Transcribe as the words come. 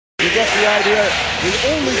You get the idea. The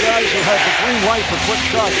only guys who have the green light for quick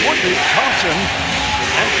shots would be Thompson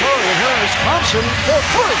and Curry. And here is Thompson for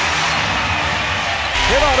three.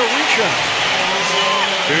 Hit out of reach.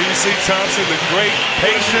 Here you see Thompson, the great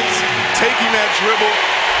patience, taking that dribble.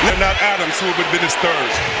 Not Adams, who would have been his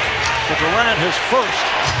third. For Durant, his first.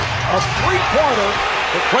 A three-pointer.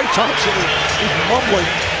 But Klay Thompson is mumbling.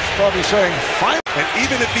 He's probably saying, "Fine." And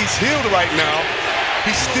even if he's healed right now,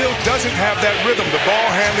 he still doesn't have that rhythm. The ball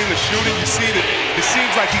handling, the shooting, you see that it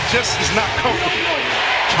seems like he just is not comfortable.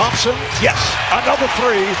 Thompson, yes, another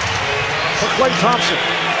three for Klay Thompson.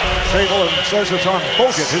 Chamberlain says it's on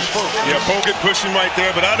Bogut, his first. Yeah, Bogut pushing right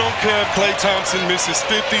there, but I don't care if Klay Thompson misses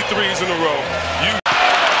 53s in a row.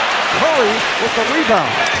 Curry with the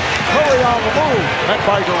rebound. Curry on the move, met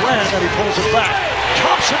by Durant, and he pulls it back.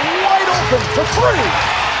 Thompson wide open for three.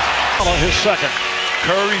 On his second.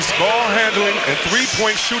 Curry's ball handling and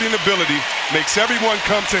three-point shooting ability makes everyone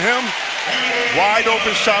come to him. Wide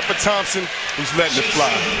open shot for Thompson, who's letting it fly.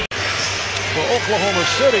 For Oklahoma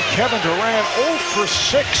City, Kevin Durant 0 for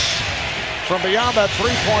 6 from beyond that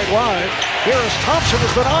three-point line. Here is Thompson,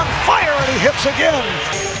 who's been on fire, and he hits again.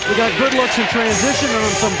 They got good looks in transition and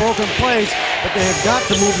on some broken plays, but they have got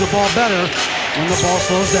to move the ball better when the ball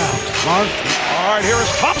slows down. Mark? All right, here is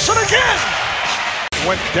Thompson again.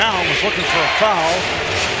 Went down, was looking for a foul.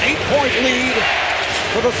 8-point lead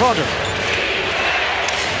for the Thunder.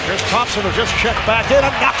 Here's Thompson, who just checked back in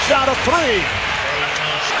and knocks down a three.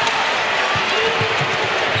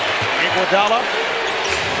 Iguodala.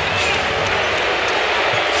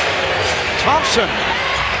 Thompson,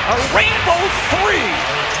 a rainbow three.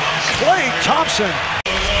 Klay Thompson.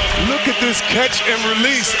 Look at this catch and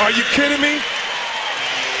release. Are you kidding me?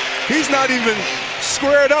 He's not even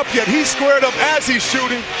squared up yet. He's squared up as he's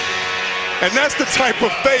shooting. And that's the type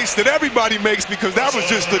of face that everybody makes, because that was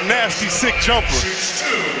just a nasty, sick jumper.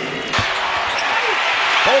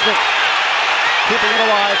 Bogut keeping it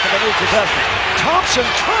alive for the new possession. Thompson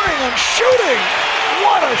turning and shooting.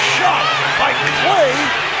 What a shot by Klay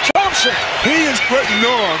Thompson. He is putting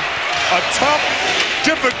on a tough,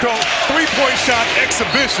 difficult three-point shot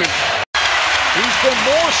exhibition. He's been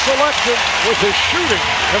more selective with his shooting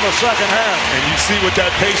in the second half. And you see what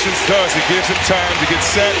that patience does. It gives him time to get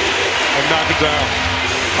set and knock it down.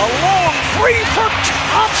 A long three for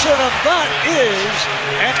Thompson, and that is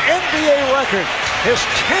an NBA record. His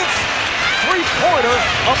 10th three-pointer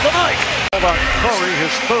of the night. Hold on, Curry,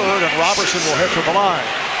 his third, and Robertson will head to the line.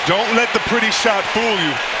 Don't let the pretty shot fool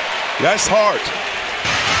you. That's hard.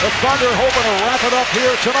 The Thunder hoping to wrap it up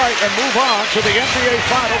here tonight and move on to the NBA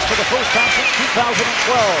Finals for the first time since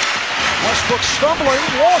 2012. Westbrook stumbling,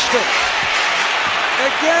 lost it.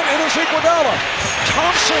 Again, it is Iguodala.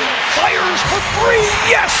 Thompson fires for three,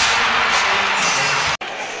 yes!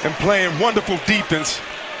 And playing wonderful defense.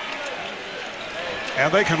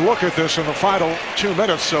 And they can look at this in the final 2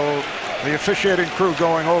 minutes, so the officiating crew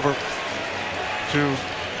going over to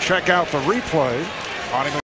check out the replay on him.